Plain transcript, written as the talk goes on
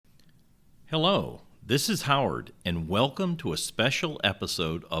Hello, this is Howard, and welcome to a special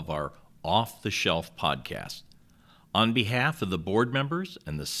episode of our Off the Shelf podcast. On behalf of the board members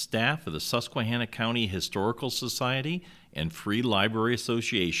and the staff of the Susquehanna County Historical Society and Free Library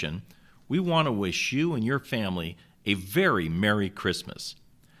Association, we want to wish you and your family a very Merry Christmas.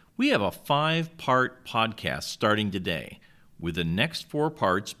 We have a 5-part podcast starting today, with the next 4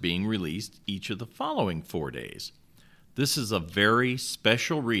 parts being released each of the following 4 days. This is a very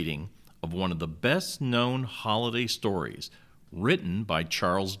special reading of one of the best-known holiday stories, written by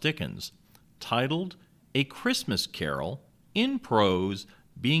Charles Dickens, titled A Christmas Carol, in prose,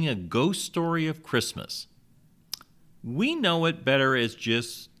 being a ghost story of Christmas. We know it better as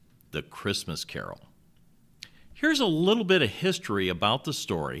just the Christmas Carol. Here's a little bit of history about the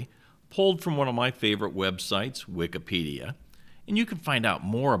story, pulled from one of my favorite websites, Wikipedia, and you can find out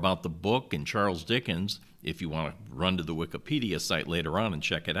more about the book and Charles Dickens if you want to run to the Wikipedia site later on and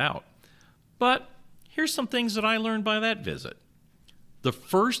check it out. But here's some things that I learned by that visit. The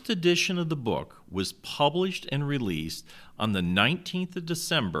first edition of the book was published and released on the 19th of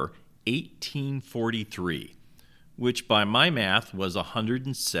December, 1843, which by my math was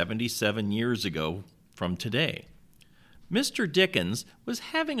 177 years ago from today. Mr. Dickens was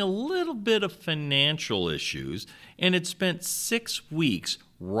having a little bit of financial issues and had spent 6 weeks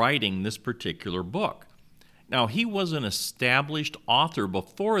writing this particular book. Now, he was an established author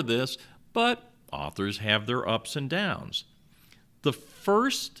before this, but authors have their ups and downs. The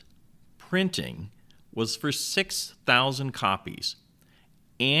first printing was for 6,000 copies,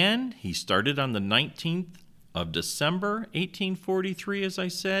 and he started on the 19th of December, 1843, as I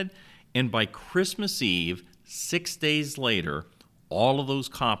said, and by Christmas Eve, 6 days later, all of those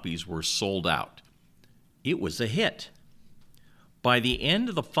copies were sold out. It was a hit. By the end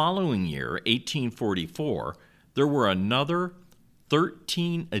of the following year, 1844, there were another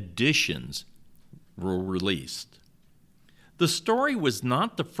 13 editions were released. The story was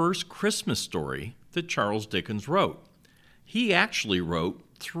not the first Christmas story that Charles Dickens wrote. He actually wrote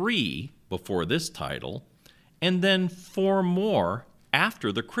 3 before this title, and then 4 more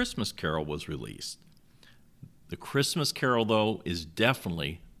after The Christmas Carol was released. The Christmas Carol, though, is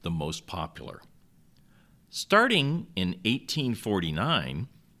definitely the most popular. Starting in 1849,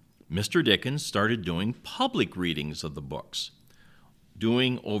 Mr. Dickens started doing public readings of the books,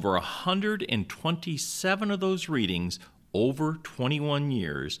 doing over 127 of those readings over 21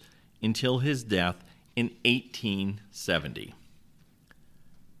 years until his death in 1870.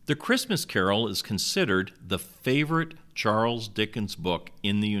 The Christmas Carol is considered the favorite Charles Dickens book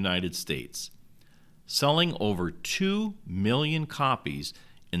in the United States, selling over 2 million copies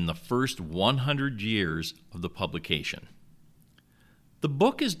in the first 100 years of the publication. The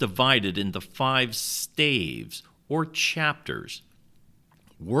book is divided into 5 staves or chapters.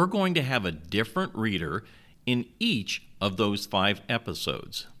 We're going to have a different reader in each of those 5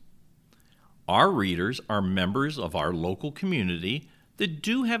 episodes. Our readers are members of our local community that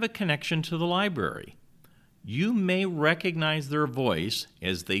do have a connection to the library. You may recognize their voice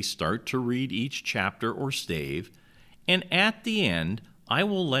as they start to read each chapter or stave, and at the end, I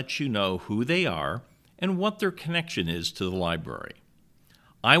will let you know who they are and what their connection is to the library.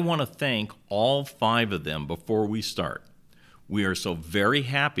 I want to thank all 5 of them before we start. We are so very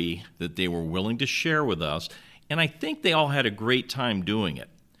happy that they were willing to share with us, and I think they all had a great time doing it.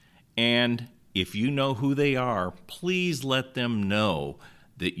 And if you know who they are, please let them know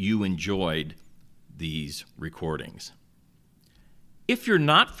that you enjoyed these recordings. If you're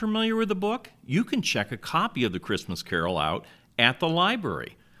not familiar with the book, you can check a copy of The Christmas Carol out at the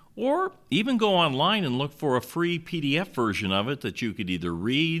library, or even go online and look for a free PDF version of it that you could either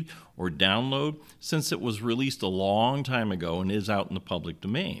read or download, since it was released a long time ago and is out in the public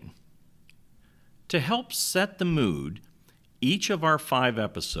domain. To help set the mood, each of our 5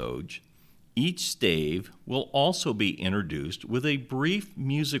 episodes, each stave will also be introduced with a brief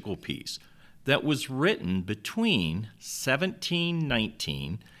musical piece that was written between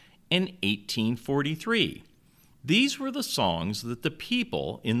 1719 and 1843. These were the songs that the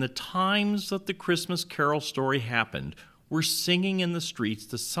people in the times that the Christmas Carol story happened were singing in the streets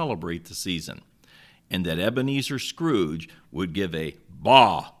to celebrate the season, and that Ebenezer Scrooge would give a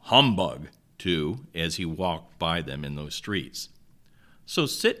 "bah humbug" to as he walked by them in those streets. So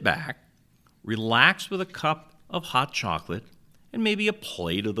sit back, relax with a cup of hot chocolate and maybe a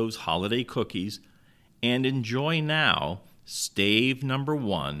plate of those holiday cookies, and enjoy now stave number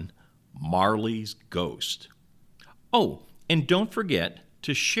 1, Marley's Ghost. Oh, and don't forget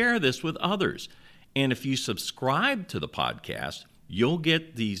to share this with others. And if you subscribe to the podcast, you'll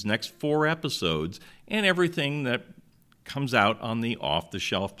get these next 4 episodes and everything that comes out on the Off the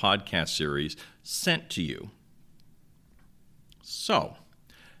Shelf podcast series sent to you. So,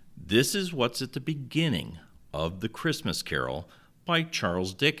 this is what's at the beginning of The Christmas Carol by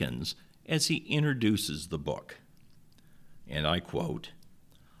Charles Dickens as he introduces the book. And I quote,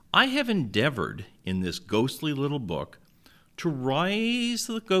 "I have endeavored in this ghostly little book to raise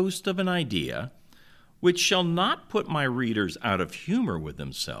the ghost of an idea which shall not put my readers out of humor with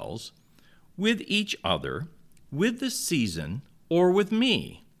themselves, with each other, with the season, or with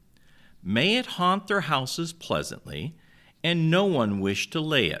me. May it haunt their houses pleasantly, and no one wish to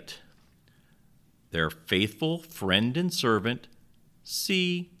lay it. Their faithful friend and servant,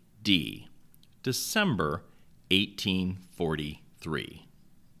 C.D. December 1843.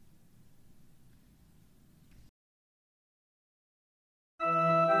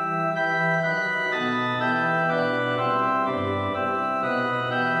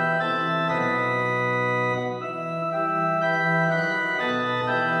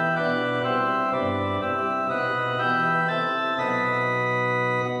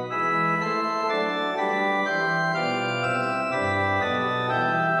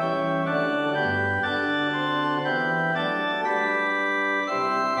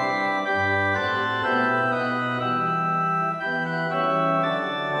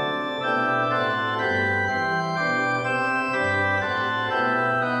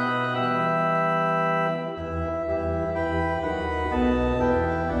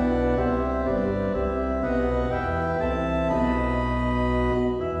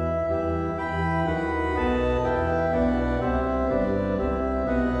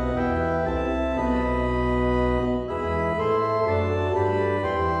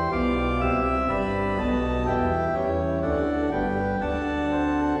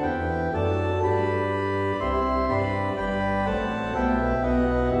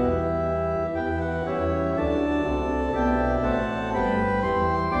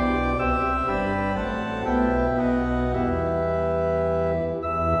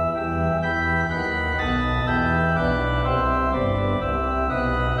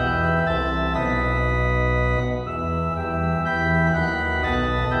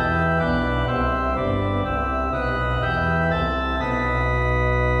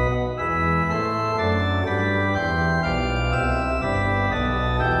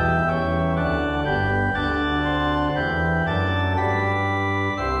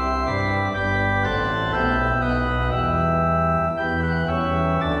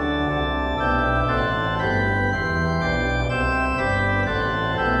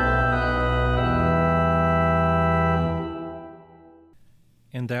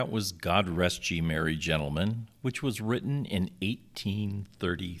 And that was God Rest Ye Merry Gentlemen, which was written in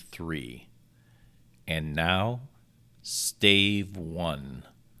 1833. And now, Stave 1,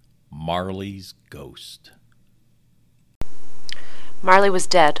 Marley's Ghost. Marley was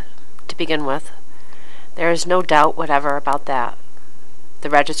dead, to begin with. There is no doubt whatever about that.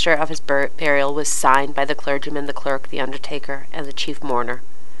 The register of his burial was signed by the clergyman, the clerk, the undertaker, and the chief mourner.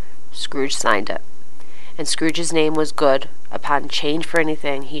 Scrooge signed it, and Scrooge's name was good upon change for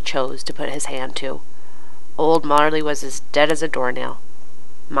anything he chose to put his hand to. Old Marley was as dead as a doornail.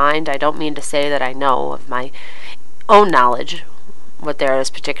 Mind, I don't mean to say that I know, of my own knowledge, what there is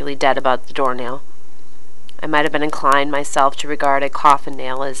particularly dead about the doornail. I might have been inclined myself to regard a coffin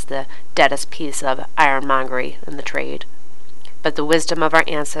nail as the deadest piece of ironmongery in the trade. But the wisdom of our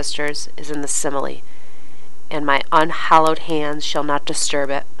ancestors is in the simile, and my unhallowed hands shall not disturb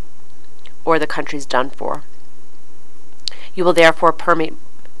it, or the country's done for. You will therefore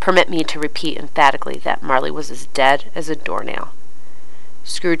permit me to repeat emphatically that Marley was as dead as a doornail.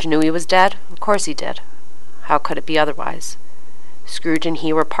 Scrooge knew he was dead? Of course he did. How could it be otherwise? Scrooge and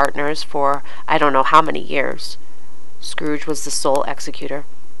he were partners for I don't know how many years. Scrooge was the sole executor,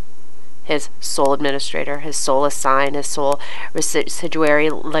 his sole administrator, his sole assign, his sole residuary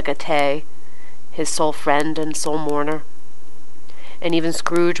legatee, his sole friend and sole mourner. And even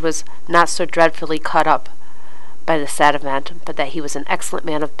Scrooge was not so dreadfully cut up by the sad event, but that he was an excellent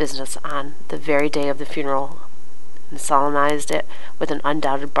man of business on the very day of the funeral, and solemnized it with an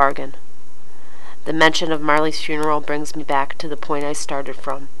undoubted bargain. The mention of Marley's funeral brings me back to the point I started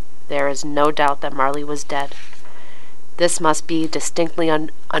from. There is no doubt that Marley was dead. This must be distinctly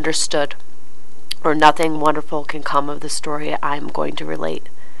understood, or nothing wonderful can come of the story I am going to relate.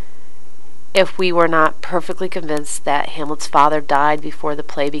 If we were not perfectly convinced that Hamlet's father died before the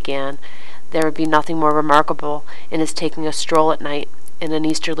play began, there would be nothing more remarkable in his taking a stroll at night in an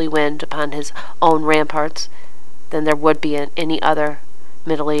easterly wind upon his own ramparts than there would be in any other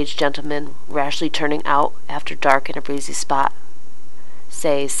middle-aged gentleman rashly turning out after dark in a breezy spot,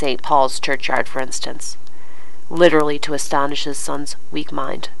 say St. Paul's churchyard, for instance, literally to astonish his son's weak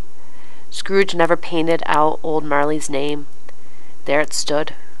mind. Scrooge never painted out old Marley's name. There it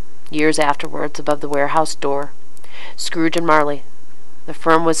stood, years afterwards, above the warehouse door. Scrooge and Marley. The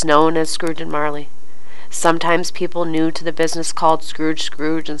firm was known as Scrooge and Marley. Sometimes people new to the business called Scrooge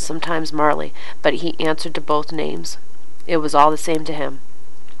Scrooge and sometimes Marley, but he answered to both names. It was all the same to him.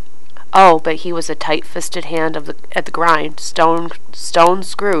 Oh, but he was a tight-fisted hand at the grind, stone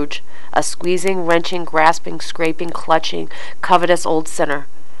Scrooge, a squeezing, wrenching, grasping, scraping, clutching, covetous old sinner,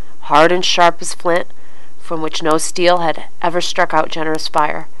 hard and sharp as flint, from which no steel had ever struck out generous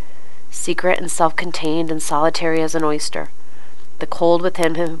fire, secret and self-contained and solitary as an oyster. The cold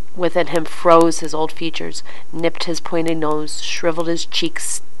within him froze his old features, nipped his pointed nose, shriveled his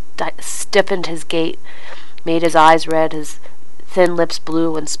cheeks, stiffened his gait, made his eyes red, his thin lips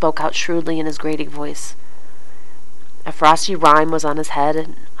blue, and spoke out shrewdly in his grating voice. A frosty rime was on his head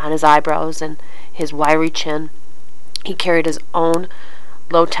and on his eyebrows and his wiry chin. He carried his own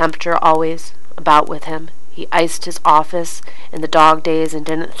low temperature always about with him. He iced his office in the dog days and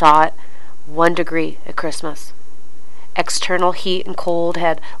didn't thaw it 1 degree at Christmas. External heat and cold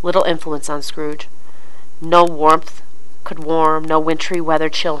had little influence on Scrooge. No warmth could warm, no wintry weather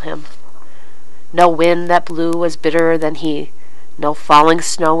chill him. No wind that blew was bitterer than he. No falling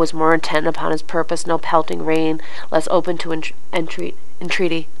snow was more intent upon his purpose, no pelting rain less open to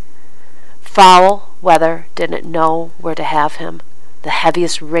entreaty. Foul weather didn't know where to have him. The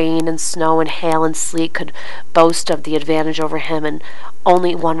heaviest rain and snow and hail and sleet could boast of the advantage over him in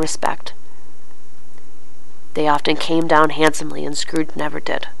only one respect. They often came down handsomely, and Scrooge never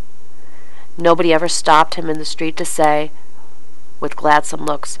did. Nobody ever stopped him in the street to say, with gladsome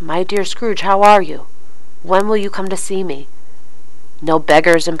looks, "My dear Scrooge, how are you? When will you come to see me?" No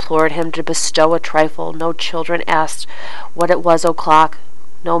beggars implored him to bestow a trifle. No children asked what it was o'clock.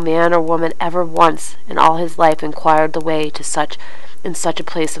 No man or woman ever once in all his life inquired the way to such a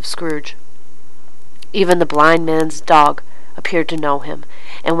place of Scrooge. Even the blind man's dog appeared to know him,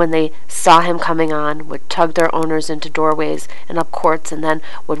 and when they saw him coming on, would tug their owners into doorways and up courts, and then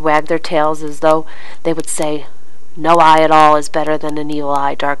would wag their tails as though they would say, "No eye at all is better than an evil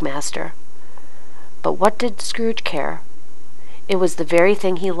eye, dark master." But what did Scrooge care? It was the very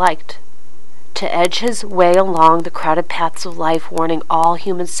thing he liked. To edge his way along the crowded paths of life, warning all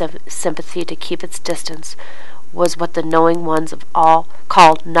human sympathy to keep its distance, was what the knowing ones of all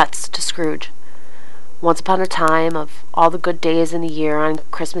called nuts to Scrooge. Once upon a time, of all the good days in the year, on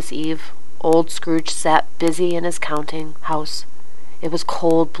Christmas Eve, old Scrooge sat busy in his counting house. It was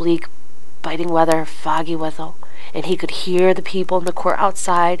cold, bleak, biting weather, foggy withal, and he could hear the people in the court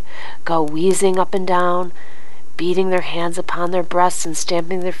outside go wheezing up and down, beating their hands upon their breasts and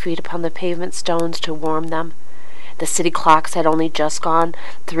stamping their feet upon the pavement stones to warm them. The city clocks had only just gone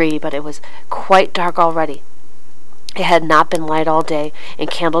 3, but it was quite dark already. It had not been light all day, and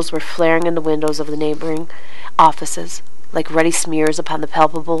candles were flaring in the windows of the neighboring offices, like ruddy smears upon the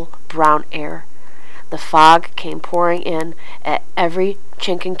palpable brown air. The fog came pouring in at every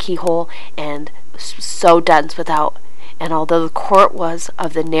chink and keyhole, and so dense without, and although the court was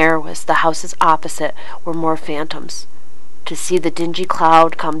of the narrowest, the houses opposite were more phantoms. To see the dingy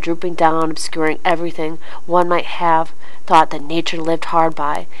cloud come drooping down, obscuring everything, one might have thought that nature lived hard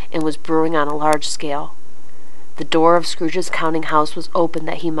by, and was brewing on a large scale. The door of Scrooge's counting house was open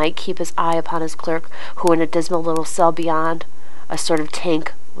that he might keep his eye upon his clerk, who in a dismal little cell beyond, a sort of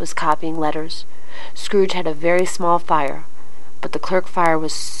tank, was copying letters. Scrooge had a very small fire, but the clerk fire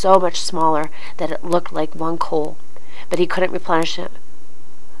was so much smaller that it looked like one coal, but he couldn't replenish it,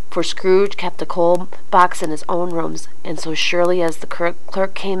 for Scrooge kept the coal box in his own rooms, and so surely as the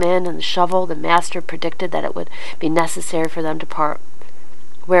clerk came in and the shovel, the master predicted that it would be necessary for them to part.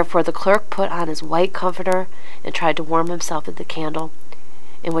 Wherefore the clerk put on his white comforter and tried to warm himself at the candle,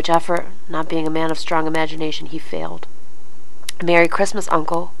 in which effort, not being a man of strong imagination, he failed. "Merry Christmas,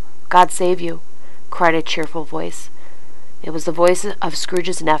 uncle! God save you!" cried a cheerful voice. It was the voice of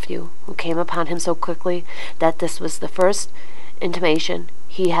Scrooge's nephew, who came upon him so quickly that this was the first intimation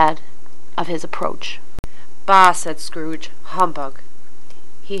he had of his approach. "Bah!" said Scrooge. "Humbug!"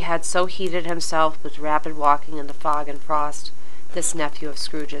 He had so heated himself with rapid walking in the fog and frost, this nephew of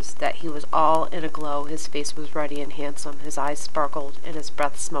Scrooge's, that he was all in a glow. His face was ruddy and handsome, his eyes sparkled, and his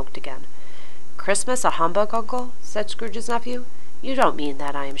breath smoked again. "Christmas a humbug, uncle?" said Scrooge's nephew. "You don't mean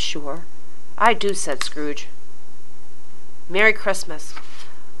that, I am sure." "I do," said Scrooge. "Merry Christmas!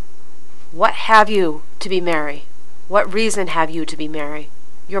 What have you to be merry? What reason have you to be merry?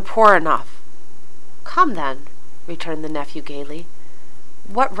 You're poor enough." "Come, then," returned the nephew gaily.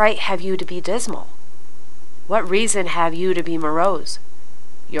 "What right have you to be dismal? What reason have you to be morose?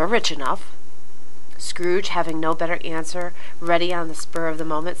 You're rich enough." Scrooge, having no better answer ready on the spur of the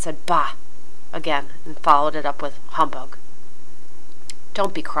moment, said "Bah!" again, and followed it up with "Humbug."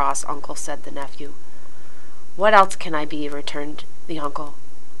 "Don't be cross, uncle," said the nephew. "What else can I be?" returned the uncle.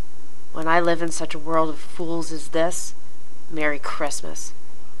 "When I live in such a world of fools as this, Merry Christmas.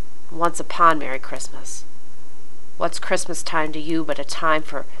 Once upon Merry Christmas. What's Christmas time to you but a time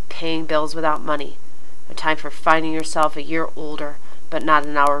for paying bills without money, a time for finding yourself a year older but not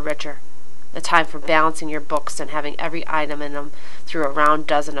an hour richer, a time for balancing your books and having every item in them through a round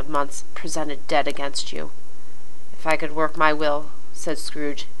dozen of months presented dead against you. If I could work my will," said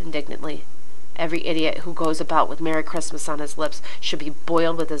Scrooge indignantly, "every idiot who goes about with Merry Christmas on his lips should be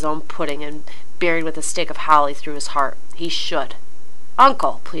boiled with his own pudding and buried with a stake of holly through his heart. He should."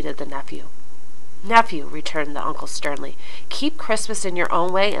 "Uncle," pleaded the nephew. "Nephew," returned the uncle sternly, "keep Christmas in your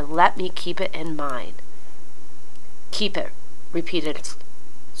own way and let me keep it in mine." "Keep it," repeated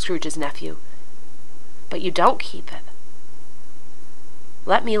Scrooge's nephew. "But you don't keep it."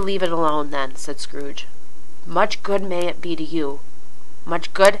 "Let me leave it alone, then," said Scrooge. "Much good may it be to you.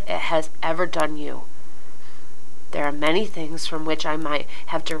 Much good it has ever done you. There are many things from which I might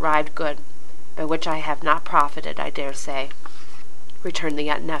have derived good, by which I have not profited, I dare say," returned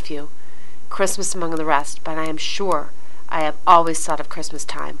the nephew. "Christmas among the rest, but I am sure I have always thought of Christmas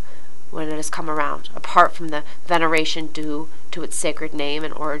time, when it has come around, apart from the veneration due to its sacred name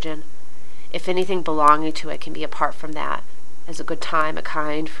and origin. If anything belonging to it can be apart from that, as a good time, a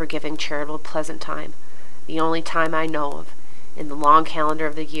kind, forgiving, charitable, pleasant time, the only time I know of, in the long calendar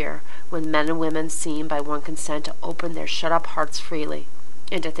of the year, when men and women seem by one consent to open their shut-up hearts freely,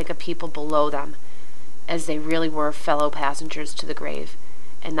 and to think of people below them, as they really were fellow passengers to the grave,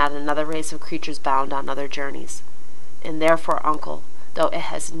 and not another race of creatures bound on other journeys. And therefore, uncle, though it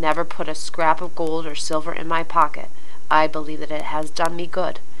has never put a scrap of gold or silver in my pocket, I believe that it has done me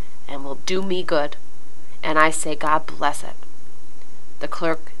good, and will do me good, and I say God bless it." The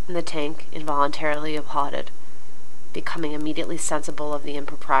clerk in the tank involuntarily applauded. Becoming immediately sensible of the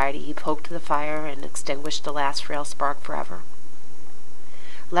impropriety, he poked the fire and extinguished the last frail spark forever.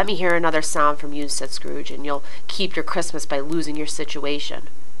 "Let me hear another sound from you," said Scrooge, "and you'll keep your Christmas by losing your situation.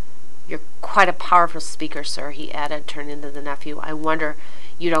 You're quite a powerful speaker, sir," he added, turning to the nephew. "I wonder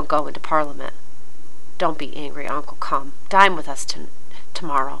you don't go into Parliament. Don't be angry, uncle. Come, dine with us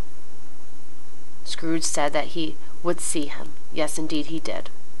tomorrow." Scrooge said that he would see him. Yes, indeed, he did.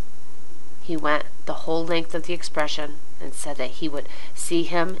 He went the whole length of the expression, and said that he would see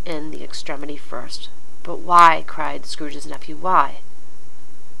him in the extremity first. "But why?" cried Scrooge's nephew. "Why?"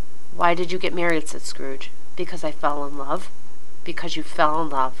 "Why did you get married?" said Scrooge. "Because I fell in love." "Because you fell in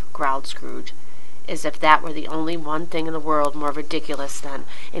love," growled Scrooge, as if that were the only one thing in the world more ridiculous than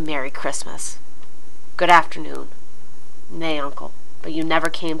a Merry Christmas. "Good afternoon." "Nay, uncle, but you never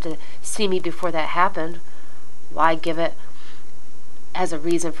came to see me before that happened. Why give it as a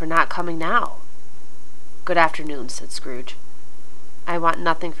reason for not coming now?" "Good afternoon," said Scrooge. "I want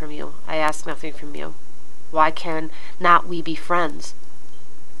nothing from you. I ask nothing from you. Why can not we be friends?"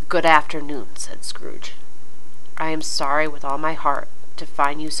 "Good afternoon," said Scrooge. "I am sorry with all my heart to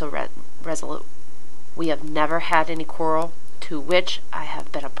find you so resolute. We have never had any quarrel to which I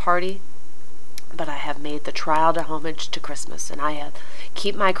have been a party, but I have made the trial to homage to Christmas, and I have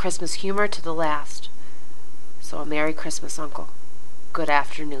keep my Christmas humor to the last. So a Merry Christmas, uncle." "Good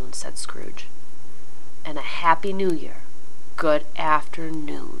afternoon," said Scrooge. "And a Happy New Year." "Good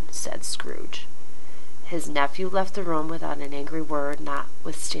afternoon," said Scrooge. His nephew left the room without an angry word,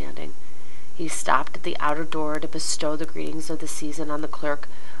 notwithstanding. He stopped at the outer door to bestow the greetings of the season on the clerk,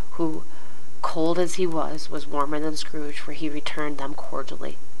 who, cold as he was warmer than Scrooge, for he returned them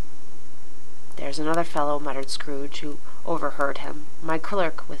cordially. "There's another fellow," muttered Scrooge, who overheard him. "My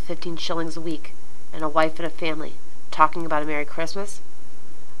clerk, with 15 shillings a week, and a wife and a family, talking about a Merry Christmas.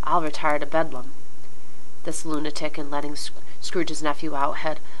 I'll retire to Bedlam." This lunatic, in letting Scrooge's nephew out,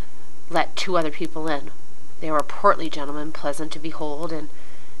 had let 2 other people in. They were portly gentlemen, pleasant to behold, and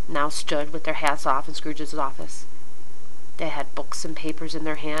now stood with their hats off in Scrooge's office. They had books and papers in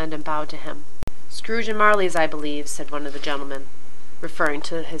their hand, and bowed to him. "Scrooge and Marley's, I believe," said one of the gentlemen, referring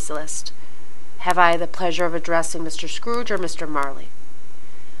to his list. "Have I the pleasure of addressing Mr. Scrooge or Mr. Marley?"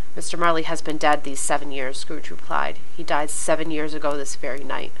 "Mr. Marley has been dead these 7 years," Scrooge replied. "He died 7 years ago this very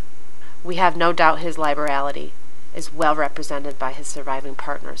night. We have no doubt his liberality is well represented by his surviving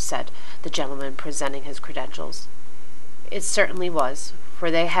partner," said the gentleman, presenting his credentials. It certainly was, for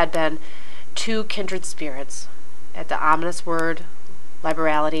they had been 2 kindred spirits. At the ominous word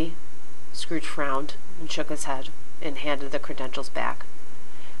liberality, Scrooge frowned and shook his head, and handed the credentials back.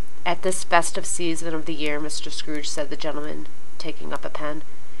 "At this festive season of the year, Mr. Scrooge," said the gentleman, taking up a pen,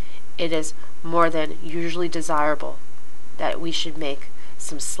 it is more than usually desirable that we should make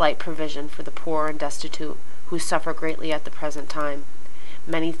some slight provision for the poor and destitute who suffer greatly at the present time.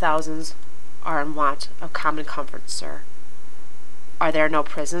 Many thousands are in want of common comforts, sir." "Are there no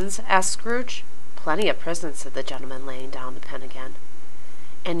prisons?" asked Scrooge. "Plenty of prisons," said the gentleman, laying down the pen again.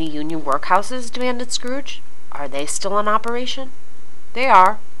 "And the Union workhouses?" demanded Scrooge. "Are they still in operation?" "They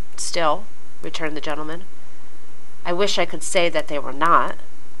are, still," returned the gentleman. "I wish I could say that they were not."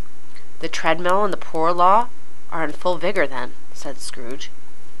 "The treadmill and the poor law are in full vigor, then," said Scrooge.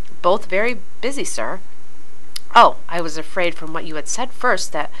 "Both very busy, sir." "Oh, I was afraid from what you had said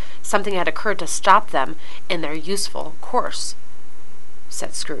first that something had occurred to stop them in their useful course,"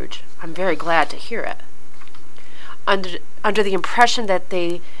 said Scrooge. "I'm very glad to hear it." Under the impression that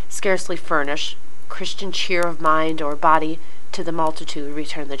they scarcely furnish Christian cheer of mind or body to the multitude,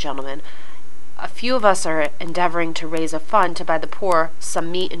 returned the gentleman, "a few of us are endeavoring to raise a fund to buy the poor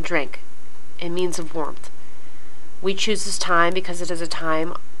some meat and drink, a means of warmth. We choose this time because it is a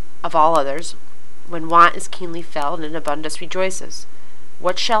time of all others when want is keenly felt and abundance rejoices.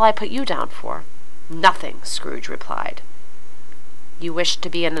 What shall I put you down for?" "Nothing," Scrooge replied. "You wish to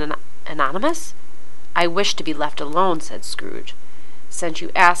be anonymous?" "I wish to be left alone," said Scrooge. "Since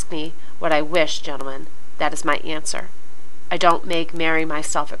you ask me what I wish, gentlemen, that is my answer. I don't make merry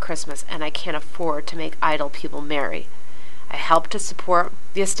myself at Christmas, and I can't afford to make idle people merry. I help to support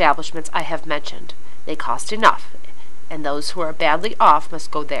the establishments I have mentioned. They cost enough, and those who are badly off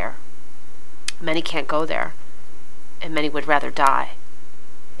must go there. Many can't go there, and many would rather die."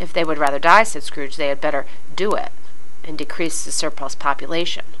 "If they would rather die," said Scrooge, "they had better do it, and decrease the surplus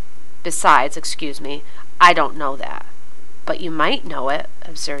population. Besides, excuse me, I don't know that." "But you might know it,"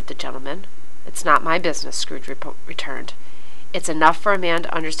 observed the gentleman. "It's not my business," Scrooge returned. "It's enough for a man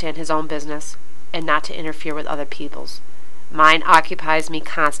to understand his own business, and not to interfere with other people's. Mine occupies me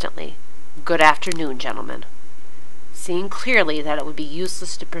constantly. Good afternoon, gentlemen." Seeing clearly that it would be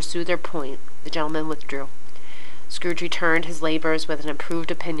useless to pursue their point, the gentleman withdrew. Scrooge returned his labours with an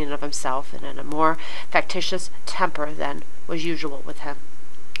improved opinion of himself, and in a more factitious temper than was usual with him.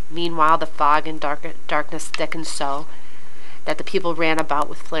 Meanwhile the fog and darkness thickened so that the people ran about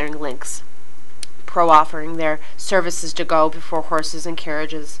with flaring lamps, offering their services to go before horses and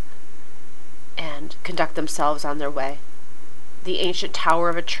carriages and conduct themselves on their way. The ancient tower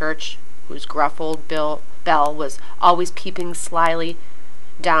of a church, whose gruff old bell was always peeping slyly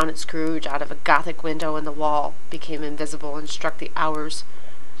down at Scrooge out of a Gothic window in the wall, became invisible and struck the hours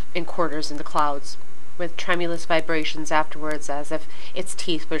and quarters in the clouds, with tremulous vibrations afterwards, as if its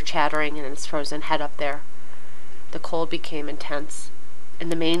teeth were chattering in its frozen head up there. The cold became intense. In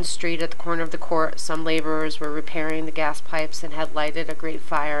the main street at the corner of the court, some laborers were repairing the gas pipes and had lighted a great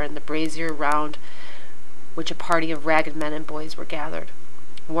fire in the brazier round which a party of ragged men and boys were gathered,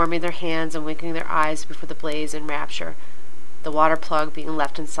 warming their hands and winking their eyes before the blaze in rapture. The water plug being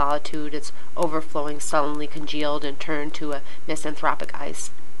left in solitude, its overflowing sullenly congealed and turned to a misanthropic ice.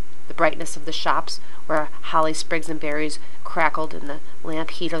 The brightness of the shops, where holly sprigs and berries crackled in the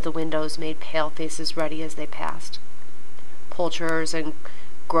lamp heat of the windows, made pale faces ruddy as they passed. Poulterers' and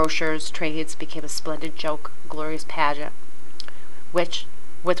grocers' trades became a splendid joke, a glorious pageant,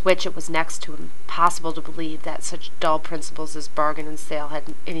 with which it was next to impossible to believe that such dull principles as bargain and sale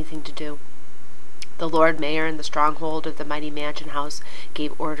had anything to do. The Lord Mayor in the stronghold of the mighty mansion house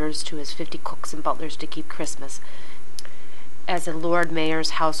gave orders to his 50 cooks and butlers to keep Christmas, as a Lord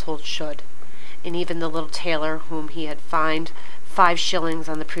Mayor's household should, and even the little tailor, whom he had fined 5 shillings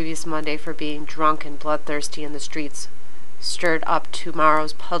on the previous Monday for being drunk and bloodthirsty in the streets, stirred up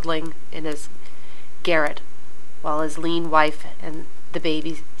tomorrow's puddling in his garret, while his lean wife and the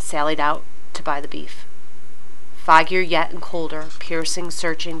baby sallied out to buy the beef. Foggier yet and colder, piercing,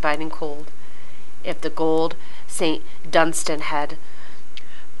 searching, biting cold. If the gold St. Dunstan had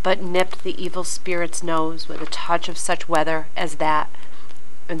but nipped the evil spirit's nose with a touch of such weather as that,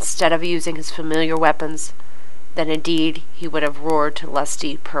 instead of using his familiar weapons, then indeed he would have roared to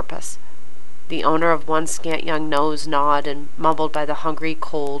lusty purpose. The owner of one scant young nose, gnawed and mumbled by the hungry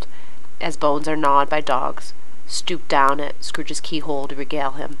cold, as bones are gnawed by dogs, stooped down at Scrooge's keyhole to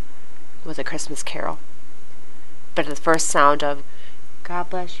regale him with a Christmas carol. But at the first sound of "God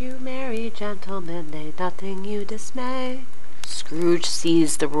bless you, merry gentlemen, nay, nothing you dismay," Scrooge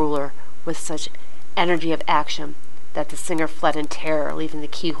seized the ruler with such energy of action that the singer fled in terror, leaving the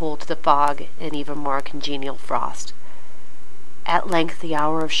keyhole to the fog and even more congenial frost. At length the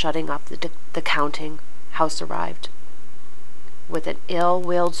hour of shutting up the counting house arrived. With an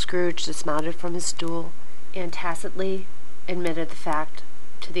ill-willed Scrooge dismounted from his stool and tacitly admitted the fact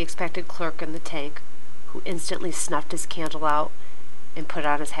to the expected clerk in the tank, who instantly snuffed his candle out and put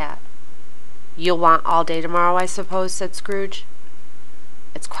on his hat. "You'll want all day tomorrow, I suppose," said Scrooge.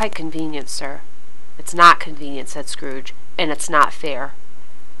 "It's quite convenient, sir." "It's not convenient," said Scrooge, "and it's not fair.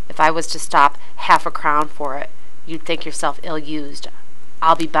 If I was to stop half-a-crown for it, you'd think yourself ill-used,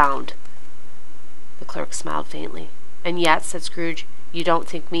 I'll be bound." The clerk smiled faintly. "And yet," said Scrooge, "you don't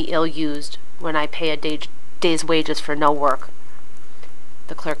think me ill-used when I pay a day's wages for no work."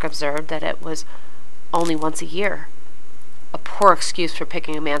 The clerk observed that it was only once a year. "A poor excuse for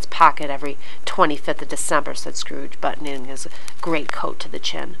picking a man's pocket every 25th of December," said Scrooge, buttoning his greatcoat to the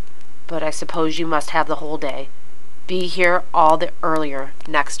chin. "But I suppose you must have the whole day. Be here all the earlier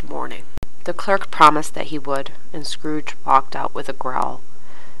next morning." The clerk promised that he would, and Scrooge walked out with a growl.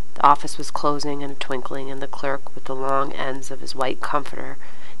 The office was closing in a twinkling, and the clerk, with the long ends of his white comforter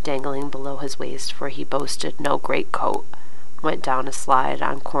dangling below his waist, for he boasted no great coat, went down a slide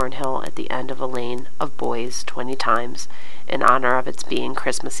on Cornhill at the end of a lane of boys 20 times, in honor of its being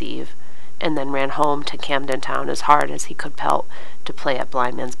Christmas Eve, and then ran home to Camden Town as hard as he could pelt to play at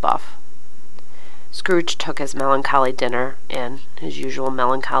blindman's buff. Scrooge took his melancholy dinner in his usual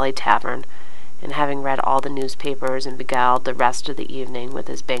melancholy tavern, and having read all the newspapers and beguiled the rest of the evening with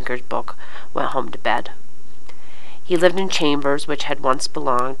his banker's book, went home to bed. He lived in chambers which had once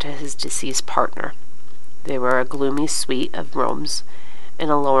belonged to his deceased partner. They were a gloomy suite of rooms, in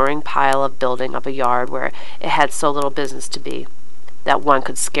a lowering pile of building up a yard where it had so little business to be, that one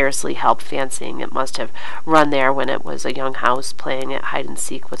could scarcely help fancying it must have run there when it was a young house, playing at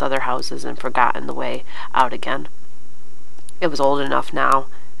hide-and-seek with other houses and forgotten the way out again. It was old enough now,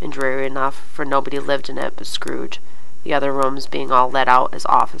 and dreary enough, for nobody lived in it but Scrooge, the other rooms being all let out as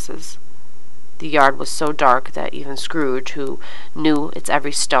offices. The yard was so dark that even Scrooge, who knew its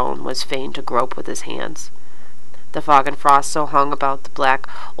every stone, was fain to grope with his hands. The fog and frost so hung about the black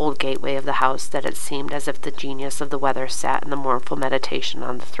old gateway of the house that it seemed as if the genius of the weather sat in the mournful meditation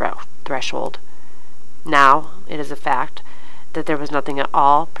on the threshold. Now, it is a fact that there was nothing at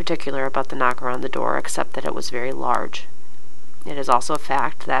all particular about the knocker on the door, except that it was very large. It is also a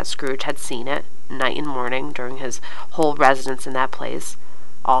fact that Scrooge had seen it, night and morning, during his whole residence in that place.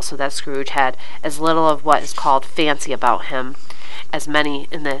 Also that Scrooge had as little of what is called fancy about him as many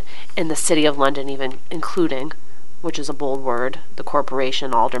in the city of London, even including, which is a bold word, the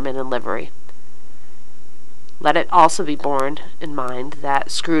corporation, aldermen, and livery. Let it also be borne in mind that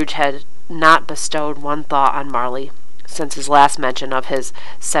Scrooge had not bestowed one thought on Marley since his last mention of his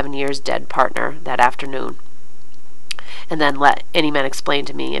 7 years dead partner that afternoon. And then let any man explain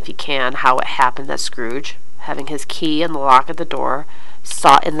to me, if he can, how it happened that Scrooge, having his key in the lock of the door,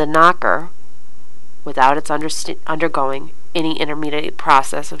 sought in the knocker, without its undergoing any intermediate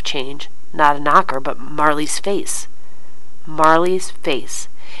process of change, not a knocker, but Marley's face. Marley's face.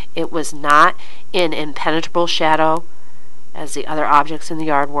 It was not in impenetrable shadow, as the other objects in the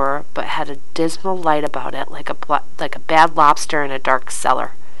yard were, but had a dismal light about it, like a bad lobster in a dark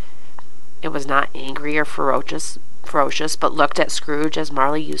cellar. It was not angry or ferocious, but looked at Scrooge as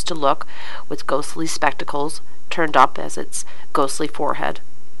Marley used to look, with ghostly spectacles turned up as its ghostly forehead.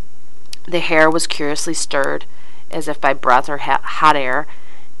 The hair was curiously stirred, as if by breath or hot air,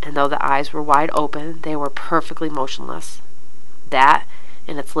 and though the eyes were wide open, they were perfectly motionless. That,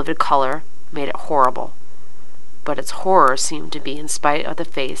 in its livid color, made it horrible. But its horror seemed to be in spite of the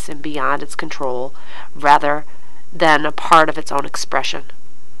face and beyond its control, rather than a part of its own expression.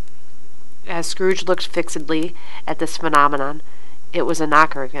 As Scrooge looked fixedly at this phenomenon, it was a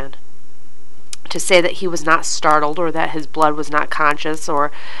knocker again. To say that he was not startled, or that his blood was not conscious,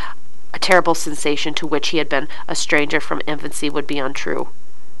 or a terrible sensation to which he had been a stranger from infancy, would be untrue.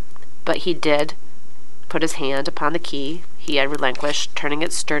 But he did put his hand upon the key he had relinquished, turning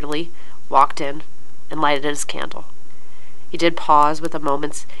it sturdily, walked in, and lighted his candle. He did pause with a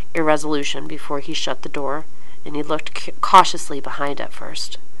moment's irresolution before he shut the door, and he looked cautiously behind it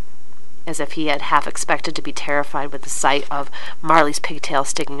first, as if he had half expected to be terrified with the sight of Marley's pigtail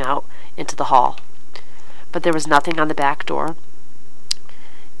sticking out into the hall. But there was nothing on the back door,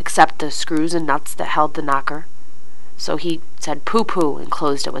 except the screws and nuts that held the knocker, so he said "pooh-pooh" and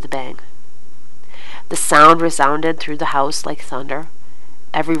closed it with a bang. The sound resounded through the house like thunder.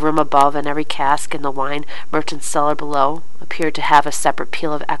 Every room above and every cask in the wine merchant's cellar below appeared to have a separate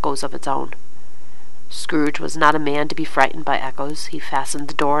peal of echoes of its own. Scrooge was not a man to be frightened by echoes. He fastened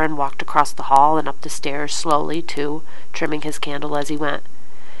the door and walked across the hall and up the stairs slowly, too, trimming his candle as he went.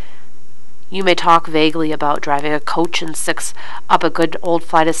 You may talk vaguely about driving a coach and six up a good old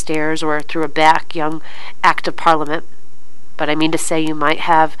flight of stairs or through a back young Act of Parliament, but I mean to say you might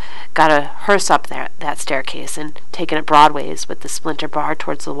have got a hearse up that staircase and taken it broadways with the splinter bar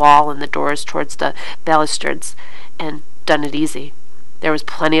towards the wall and the doors towards the balustrades, and done it easy. There was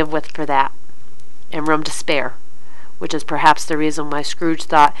plenty of width for that. and room to spare, which is perhaps the reason why Scrooge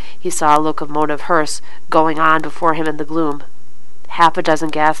thought he saw a locomotive hearse going on before him in the gloom. Half a dozen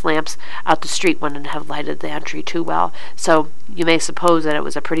gas lamps out the street wouldn't have lighted the entry too well, so you may suppose that it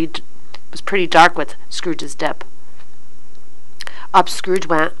was pretty dark with Scrooge's dip. Up Scrooge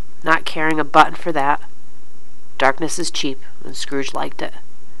went, not caring a button for that. Darkness is cheap, and Scrooge liked it.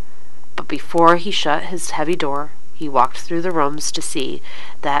 But before he shut his heavy door, he walked through the rooms to see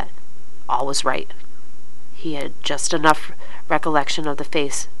that all was right. He had just enough recollection of the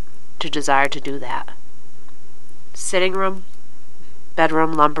face to desire to do that. Sitting room,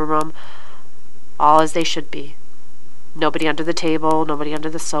 bedroom, lumber room, all as they should be. Nobody under the table, nobody under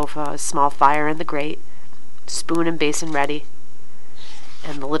the sofa, a small fire in the grate, spoon and basin ready,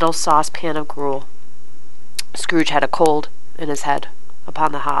 and the little saucepan of gruel. Scrooge had a cold in his head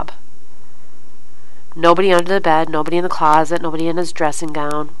upon the hob. Nobody under the bed, nobody in the closet, nobody in his dressing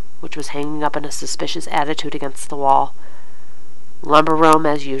gown, which was hanging up in a suspicious attitude against the wall. Lumber room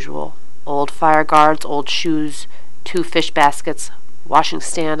as usual. Old fire guards, old shoes, 2 fish baskets, washing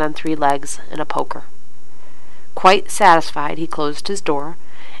stand on 3 legs, and a poker. Quite satisfied, he closed his door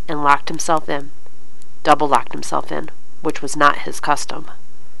and locked himself in, double-locked himself in, which was not his custom.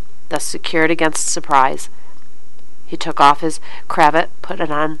 Thus secured against surprise, he took off his cravat, put it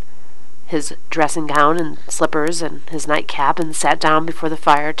on his dressing gown and slippers and his nightcap, and sat down before the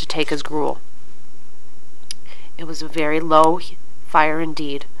fire to take his gruel. It was a very low fire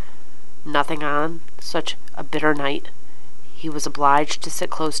indeed. Nothing on such a bitter night. He was obliged to sit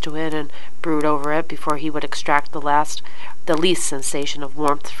close to it and brood over it before he would extract the least sensation of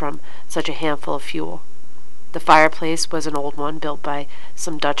warmth from such a handful of fuel. The fireplace was an old one, built by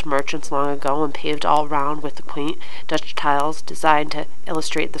some Dutch merchants long ago and paved all round with the quaint Dutch tiles designed to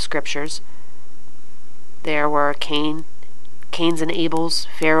illustrate the scriptures. There were Cains and Abels,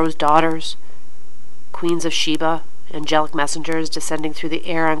 Pharaoh's daughters, queens of Sheba, angelic messengers descending through the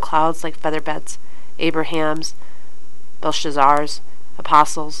air on clouds like feather beds, Abrahams, Belshazzars,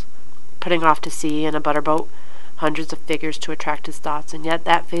 apostles, putting off to sea in a butterboat, hundreds of figures to attract his thoughts, and yet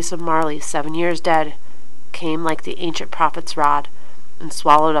that face of Marley, 7 years dead, came like the ancient prophet's rod and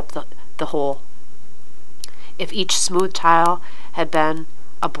swallowed up the whole. If each smooth tile had been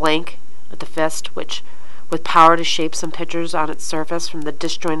a blank at the fist, which, with power to shape some pictures on its surface from the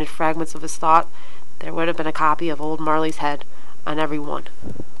disjointed fragments of his thought, there would have been a copy of old Marley's head on every one.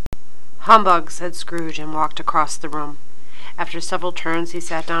 "Humbug," said Scrooge, and walked across the room. After several turns he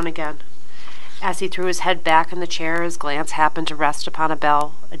sat down again. As he threw his head back in the chair, his glance happened to rest upon a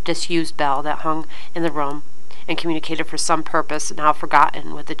bell, a disused bell that hung in the room, and communicated for some purpose now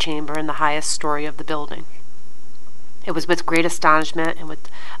forgotten with the chamber in the highest story of the building. It was with great astonishment and with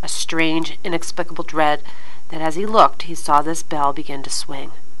a strange, inexplicable dread that as he looked he saw this bell begin to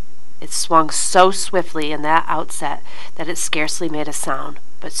swing. It swung so swiftly in that outset that it scarcely made a sound,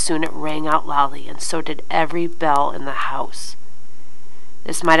 but soon it rang out loudly, and so did every bell in the house.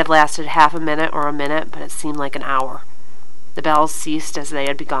 This might have lasted half a minute or a minute, but it seemed like an hour. The bells ceased as they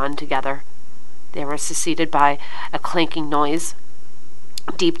had begun together. They were succeeded by a clanking noise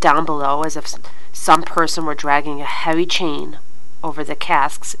deep down below, as if some person were dragging a heavy chain over the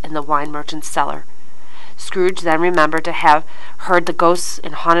casks in the wine merchant's cellar. Scrooge then remembered to have heard the ghosts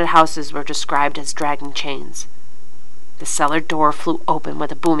in haunted houses were described as dragging chains. The cellar door flew open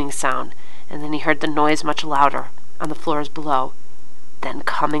with a booming sound, and then he heard the noise much louder on the floors below, then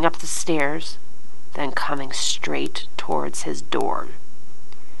coming up the stairs, then coming straight towards his door.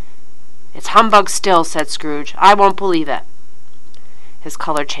 "It's humbug still," said Scrooge. "I won't believe it." His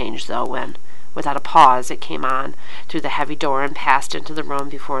color changed, though, when, without a pause, it came on through the heavy door and passed into the room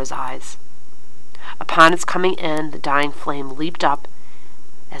before his eyes. Upon its coming in, the dying flame leaped up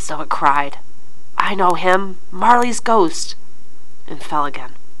as though it cried, "I know him, Marley's ghost," and fell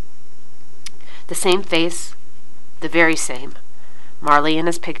again. The same face, the very same. Marley in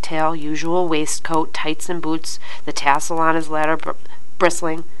his pigtail, usual waistcoat, tights and boots, the tassel on his ladder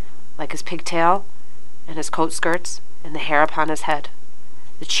bristling like his pigtail and his coat skirts, and the hair upon his head.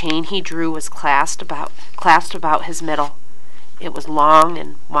 The chain he drew was clasped about his middle. It was long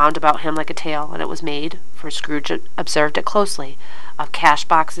and wound about him like a tail, and it was made, for Scrooge observed it closely, of cash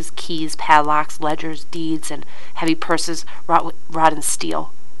boxes, keys, padlocks, ledgers, deeds, and heavy purses wrought in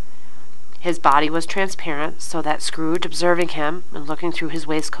steel. His body was transparent, so that Scrooge, observing him and looking through his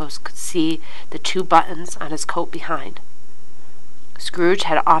waistcoat, could see the 2 buttons on his coat behind. Scrooge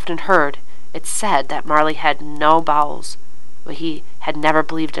had often heard it said that Marley had no bowels, but he had never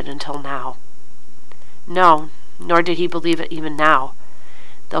believed it until now. No, nor did he believe it even now,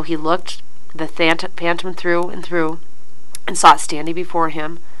 though he looked the phantom through and through, and saw it standing before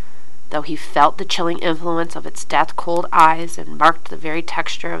him, though he felt the chilling influence of its death-cold eyes and marked the very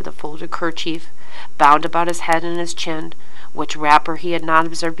texture of the folded kerchief bound about his head and his chin, which wrapper he had not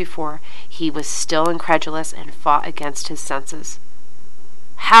observed before, he was still incredulous and fought against his senses.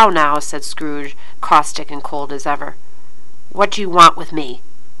 "How now?" said Scrooge, caustic and cold as ever. "What do you want with me?"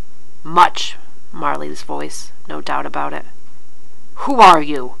 "Much," Marley's voice, no doubt about it. "Who are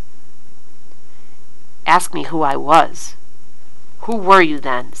you?" "Ask me who I was." "Who were you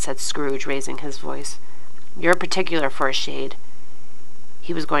then?" said Scrooge, raising his voice. "You're particular for a shade."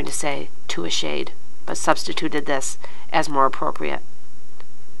 He was going to say, "to a shade," but substituted this as more appropriate.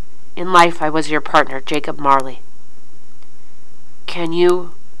 "In life I was your partner, Jacob Marley." Can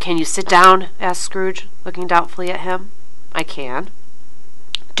you sit down?" asked Scrooge, looking doubtfully at him. "I can."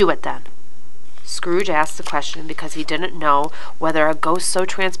 "Do it, then." Scrooge asked the question because he didn't know whether a ghost so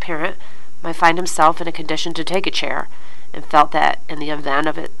transparent might find himself in a condition to take a chair, and felt that in the event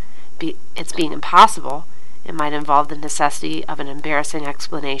of its being impossible, it might involve the necessity of an embarrassing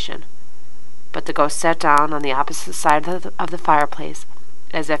explanation. But the ghost sat down on the opposite side of the fireplace,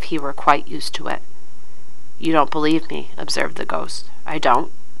 as if he were quite used to it. "You don't believe me," observed the ghost. "I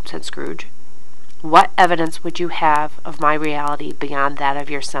don't," said Scrooge. "What evidence would you have of my reality beyond that of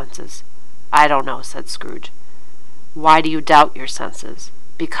your senses?" "I don't know," said Scrooge. "Why do you doubt your senses?"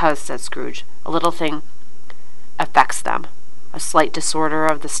 "Because," said Scrooge, "a little thing affects them. A slight disorder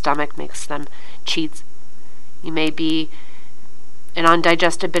of the stomach makes them cheats. You may be an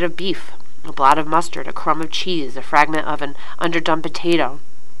undigested bit of beef, a blot of mustard, a crumb of cheese, a fragment of an underdone potato.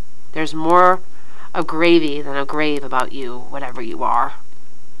 There's more of gravy than of grave about you, whatever you are."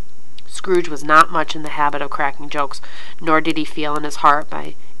 Scrooge was not much in the habit of cracking jokes, nor did he feel in his heart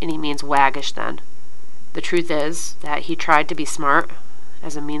by any means waggish then. The truth is that he tried to be smart,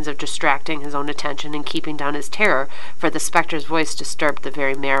 as a means of distracting his own attention and keeping down his terror, for the spectre's voice disturbed the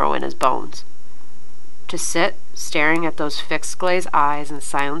very marrow in his bones. To sit staring at those fixed glazed eyes in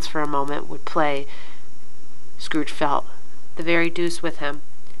silence for a moment would play, Scrooge felt, the very deuce with him.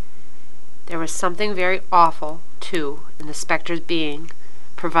 There was something very awful, too, in the spectre's being,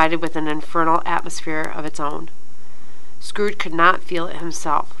 provided with an infernal atmosphere of its own. Scrooge could not feel it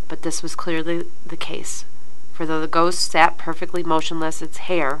himself, but this was clearly the case, for though the ghost sat perfectly motionless, its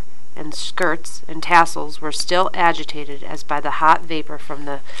hair and skirts and tassels were still agitated as by the hot vapor from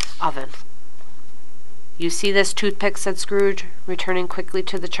the oven. "You see this toothpick?" said Scrooge, returning quickly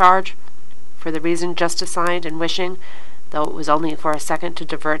to the charge, for the reason just assigned, and wishing, though it was only for a second, to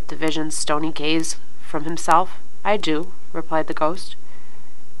divert the vision's stony gaze from himself. "I do," replied the ghost.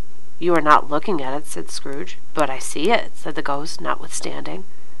 "You are not looking at it," said Scrooge. "But I see it," said the ghost, notwithstanding.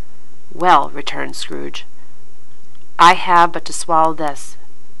 "Well," returned Scrooge, "I have but to swallow this,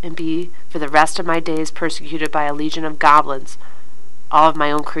 and be for the rest of my days persecuted by a legion of goblins, all of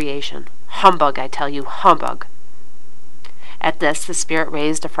my own creation. Humbug, I tell you, humbug!" At this the spirit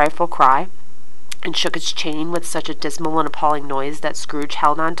raised a frightful cry, and shook its chain with such a dismal and appalling noise that Scrooge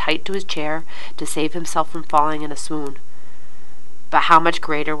held on tight to his chair to save himself from falling in a swoon. But how much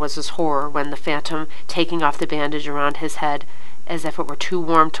greater was his horror when the phantom, taking off the bandage around his head, as if it were too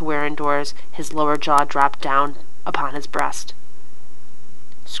warm to wear indoors, his lower jaw dropped down upon his breast.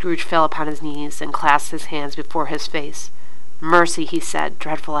 Scrooge fell upon his knees and clasped his hands before his face. "Mercy," he said,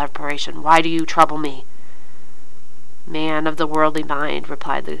 dreadful apparition, "why do you trouble me?" "Man of the worldly mind,"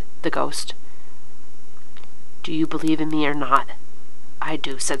 replied the ghost, "do you believe in me or not?" "I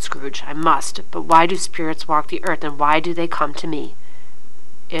do," said Scrooge. "I must. But why do spirits walk the earth, and why do they come to me?"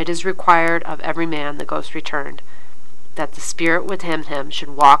 "It is required of every man," the ghost returned, "that the spirit within him should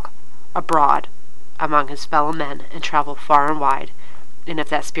walk abroad among his fellow men and travel far and wide, and if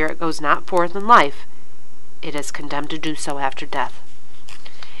that spirit goes not forth in life, it is condemned to do so after death.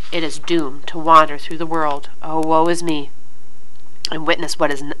 It is doomed to wander through the world, oh woe is me, and witness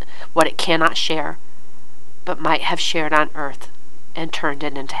what it cannot share, but might have shared on earth, and turned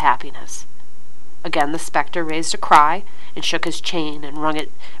it into happiness." Again the spectre raised a cry, and shook his chain, and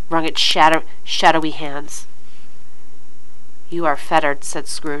wrung its shadowy hands. "You are fettered," said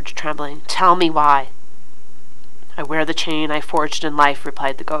Scrooge, trembling. "Tell me why." "I wear the chain I forged in life,"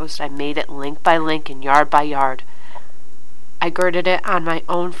 replied the ghost. "I made it link by link and yard by yard. I girded it on my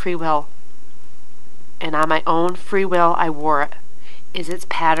own free will, and on my own free will I wore it. Is its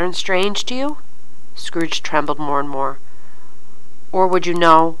pattern strange to you?" Scrooge trembled more and more. "Or would you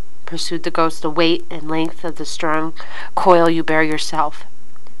know," pursued the ghost, "the weight and length of the strong coil you bear yourself?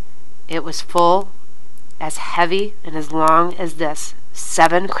 It was full, as heavy, and as long as this,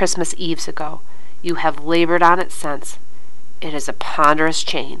 7 Christmas Eves ago. You have labored on it since. It is a ponderous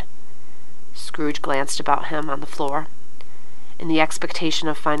chain." Scrooge glanced about him on the floor. in the expectation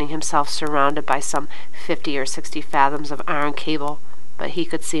of finding himself surrounded by some 50 or 60 fathoms of iron cable, but he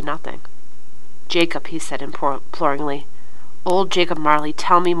could see nothing. "Jacob," he said imploringly. "Old Jacob Marley,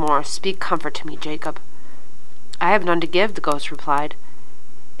 tell me more. Speak comfort to me, Jacob." "I have none to give," the ghost replied.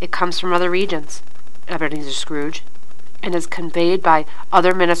 "It comes from other regions, Ebenezer Scrooge, and is conveyed by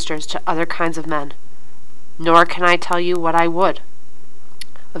other ministers to other kinds of men. Nor can I tell you what I would.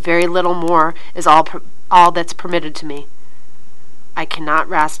 A very little more is all that's permitted to me. I cannot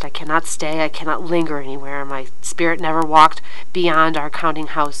rest, I cannot stay, I cannot linger anywhere. My spirit never walked beyond our counting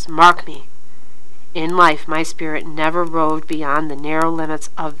house. Mark me. In life, my spirit never roved beyond the narrow limits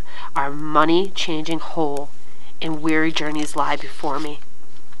of our money-changing hole, and weary journeys lie before me."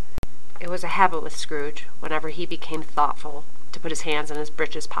 It was a habit with Scrooge, whenever he became thoughtful, to put his hands in his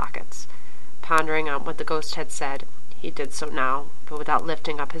breeches pockets. Pondering on what the ghost had said, he did so now, but without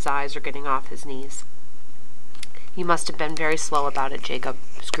lifting up his eyes or getting off his knees. "You must have been very slow about it, Jacob,"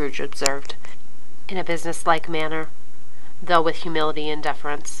 Scrooge observed, in a business-like manner, though with humility and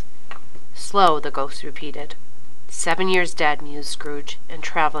deference. "Slow," the ghost repeated. 7 years dead," mused Scrooge, "and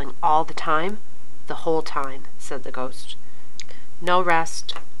traveling all the time?" "The whole time," said the ghost. "No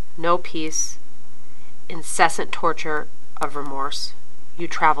rest, no peace, incessant torture of remorse." "You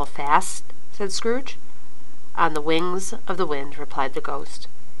travel fast?" said Scrooge. "On the wings of the wind," replied the ghost.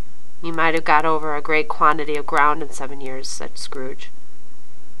 "You might have got over a great quantity of ground in 7 years," said Scrooge.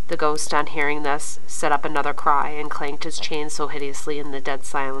 The ghost, on hearing this, set up another cry, and clanked his chain so hideously in the dead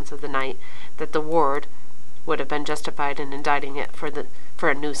silence of the night that the ward would have been justified in indicting it for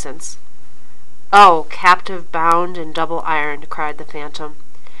a nuisance. "Oh, captive, bound, and double ironed," cried the phantom,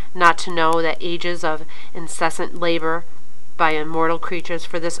 "not to know that ages of incessant labor by immortal creatures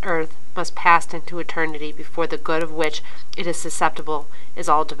for this earth must pass into eternity before the good of which it is susceptible is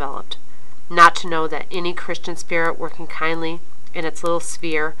all developed. Not to know that any Christian spirit working kindly in its little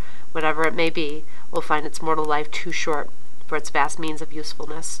sphere, whatever it may be, will find its mortal life too short for its vast means of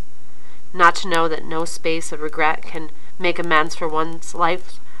usefulness. Not to know that no space of regret can make amends for one's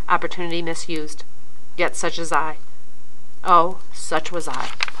life's opportunity misused. Yet such as I. Oh, such was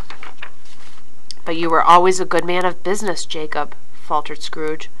I." "But you were always a good man of business, Jacob," faltered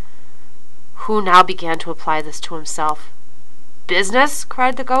Scrooge, who now began to apply this to himself. "Business?"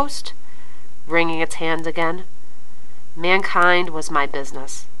 cried the ghost, wringing its hands again. "Mankind was my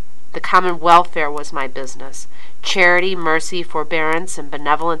business. The common welfare was my business. Charity, mercy, forbearance, and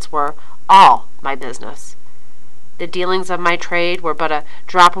benevolence were all my business. The dealings of my trade were but a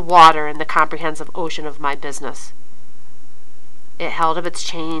drop of water in the comprehensive ocean of my business. It held up its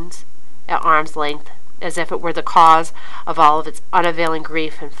chains at arm's length, as if it were the cause of all of its unavailing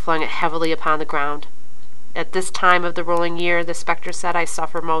grief, and flung it heavily upon the ground. At this time of the rolling year, the spectre said, I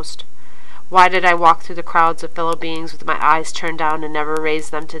suffer most. Why did I walk through the crowds of fellow beings with my eyes turned down, and never raise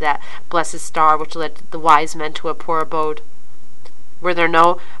them to that blessed star which led the wise men to a poor abode? Were there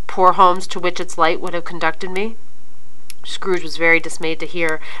no poor homes to which its light would have conducted me?" Scrooge was very dismayed to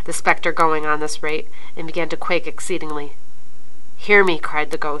hear the spectre going on this rate, and began to quake exceedingly. "Hear me,"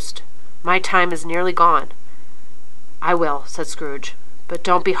 cried the ghost. "My time is nearly gone." "I will," said Scrooge. "But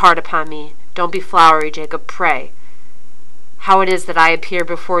don't be hard upon me. Don't be flowery, Jacob, pray. How it is that I appear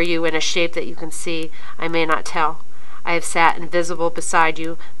before you in a shape that you can see, I may not tell. I have sat invisible beside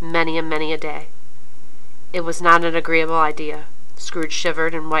you many and many a day." It was not an agreeable idea. Scrooge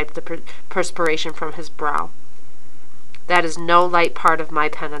shivered and wiped the perspiration from his brow. "That is no light part of my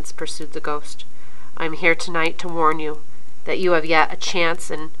penance," pursued the ghost. "I am here tonight to warn you that you have yet a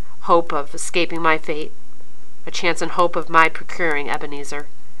chance and hope of escaping my fate, a chance and hope of my procuring Ebenezer."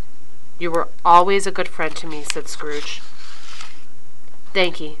 "You were always a good friend to me," said Scrooge.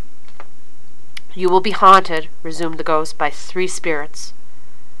 "Thank ye." "You will be haunted," resumed the ghost, "by 3 spirits."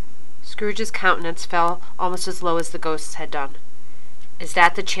 Scrooge's countenance fell almost as low as the ghost's had done. "Is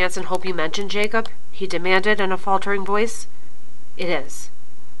that the chance and hope you mentioned, Jacob?" he demanded in a faltering voice. "It is."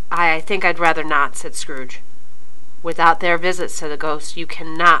 I think I'd rather not," said Scrooge. "Without their visit," said the ghost, "you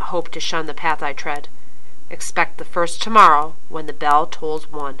cannot hope to shun the path I tread. Expect the first tomorrow, when the bell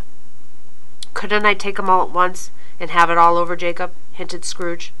tolls 1. "Couldn't I take 'em all at once, and have it all over, Jacob?" hinted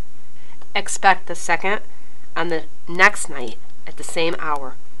Scrooge. "Expect the second on the next night at the same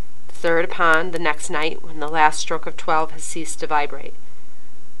hour, the third upon the next night when the last stroke of 12 has ceased to vibrate.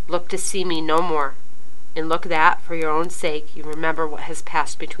 Look to see me no more, and look that, for your own sake, you remember what has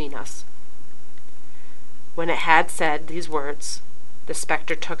passed between us." When it had said these words, the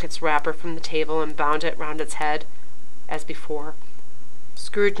spectre took its wrapper from the table and bound it round its head, as before.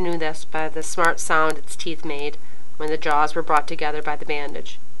 Scrooge knew this by the smart sound its teeth made when the jaws were brought together by the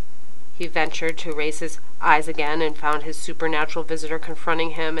bandage. He ventured to raise his eyes again and found his supernatural visitor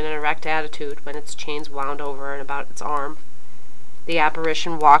confronting him in an erect attitude when its chains wound over and about its arm. The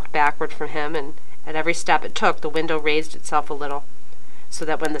apparition walked backward from him, and at every step it took, the window raised itself a little, so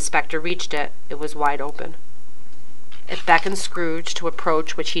that when the spectre reached it, it was wide open. It beckoned Scrooge to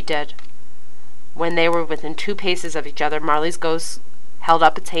approach, which he did. When they were within 2 paces of each other, Marley's ghost held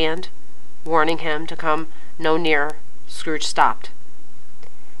up its hand, warning him to come no nearer. Scrooge stopped,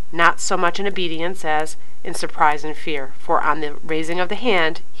 not so much in obedience as in surprise and fear, for on the raising of the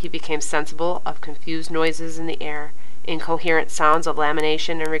hand he became sensible of confused noises in the air, incoherent sounds of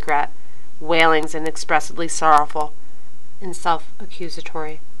lamentation and regret, wailings inexpressibly sorrowful and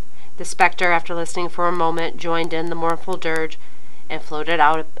self-accusatory. The spectre, after listening for a moment, joined in the mournful dirge and floated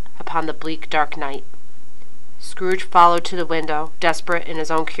out upon the bleak, dark night. Scrooge followed to the window. Desperate in his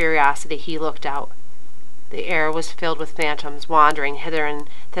own curiosity, he looked out. The air was filled with phantoms, wandering hither and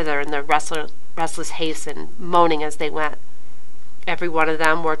thither in their restless haste and moaning as they went. Every one of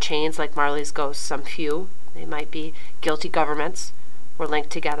them wore chains like Marley's ghost. Some few, they might be guilty governments, were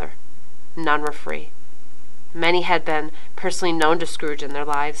linked together. None were free. Many had been personally known to Scrooge in their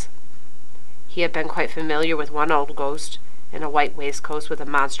lives. He had been quite familiar with one old ghost, in a white waistcoat with a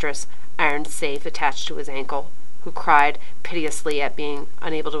monstrous iron safe attached to his ankle, who cried piteously at being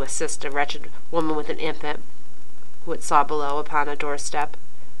unable to assist a wretched woman with an infant, who it saw below upon a doorstep.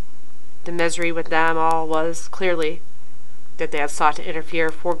 The misery with them all was, clearly, that they had sought to interfere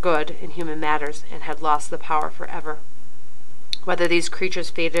for good in human matters, and had lost the power forever. Whether these creatures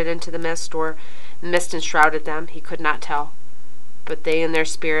faded into the mist, or the mist enshrouded them, he could not tell. But they and their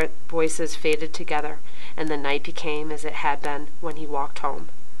spirit voices faded together, and the night became as it had been when he walked home.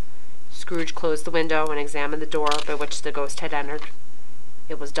 Scrooge closed the window and examined the door by which the ghost had entered.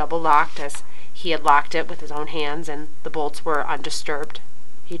 It was double-locked, as he had locked it with his own hands, and the bolts were undisturbed.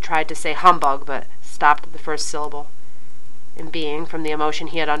 He tried to say humbug, but stopped at the first syllable. And being, from the emotion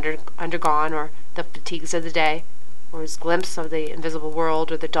he had undergone, or the fatigues of the day, or his glimpse of the invisible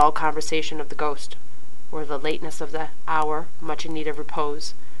world, or the dull conversation of the ghost, or the lateness of the hour, much in need of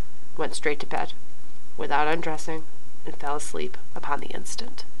repose, went straight to bed, without undressing, and fell asleep upon the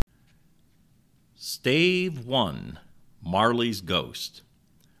instant. Stave 1, Marley's Ghost.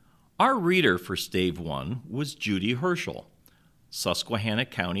 Our reader for Stave 1 was Judy Herschel, Susquehanna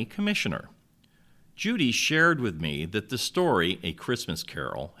County Commissioner. Judy shared with me that the story, A Christmas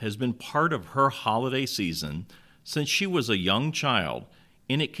Carol, has been part of her holiday season since she was a young child,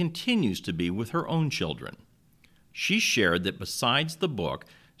 and it continues to be with her own children. She shared that besides the book,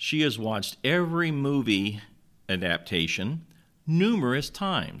 she has watched every movie adaptation numerous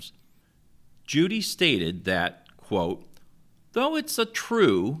times. Judy stated that, quote, though it's a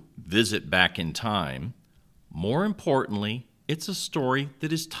true visit back in time, more importantly, it's a story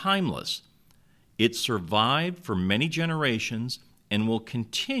that is timeless. It survived for many generations and will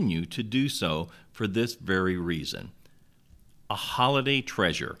continue to do so for this very reason. A holiday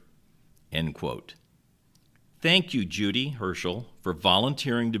treasure, end quote. Thank you, Judy Herschel, for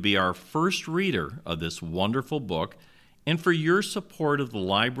volunteering to be our first reader of this wonderful book and for your support of the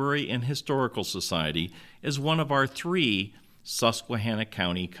Library and Historical Society as one of our 3 Susquehanna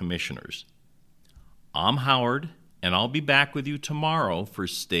County Commissioners. I'm Howard, and I'll be back with you tomorrow for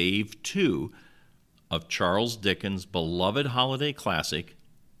Stave 2 of Charles Dickens' beloved holiday classic,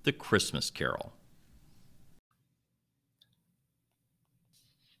 The Christmas Carol.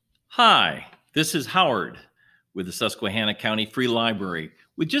 Hi, this is Howard with the Susquehanna County Free Library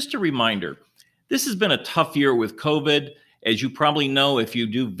with just a reminder. This has been a tough year with COVID. As you probably know, if you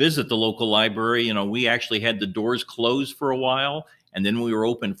do visit the local library, we actually had the doors closed for a while, and then we were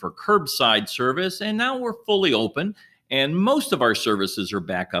open for curbside service, and now we're fully open, and most of our services are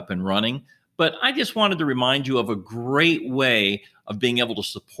back up and running. But I just wanted to remind you of a great way of being able to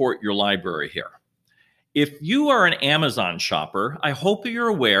support your library here. If you are an Amazon shopper, I hope you're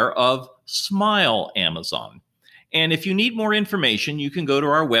aware of Smile Amazon. And if you need more information, you can go to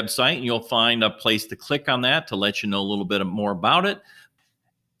our website and you'll find a place to click on that to let you know a little bit more about it.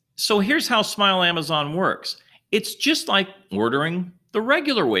 So here's how Smile Amazon works. It's just like ordering the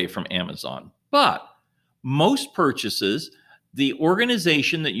regular way from Amazon, but most purchases, the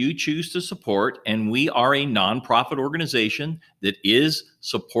organization that you choose to support, and we are a nonprofit organization that is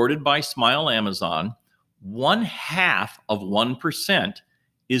supported by Smile Amazon, 0.5%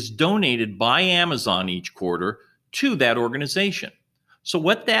 is donated by Amazon each quarter to that organization. So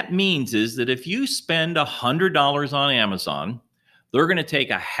what that means is that if you spend $100 on Amazon, they're going to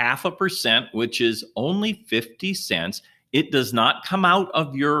take 0.5%, which is only 50 cents, It does not come out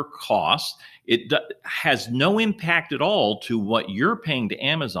of your cost. It has no impact at all to what you're paying to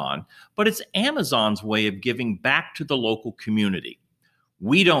Amazon, but it's Amazon's way of giving back to the local community.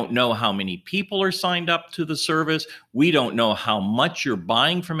 We don't know how many people are signed up to the service. We don't know how much you're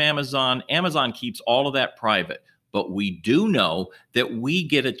buying from Amazon. Amazon keeps all of that private. But we do know that we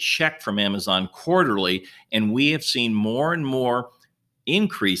get a check from Amazon quarterly, and we have seen more and more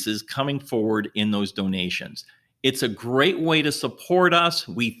increases coming forward in those donations. It's a great way to support us.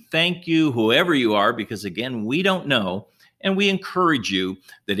 We thank you, whoever you are, because again, we don't know. And we encourage you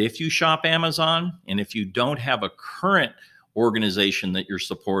that if you shop Amazon and if you don't have a current organization that you're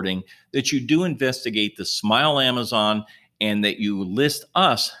supporting, that you do investigate the Smile Amazon and that you list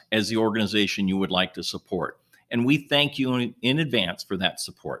us as the organization you would like to support. And we thank you in advance for that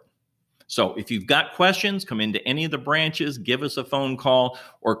support. So if you've got questions, come into any of the branches, give us a phone call,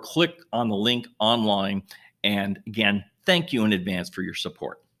 or click on the link online. And again, thank you in advance for your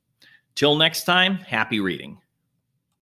support. Till next time, happy reading.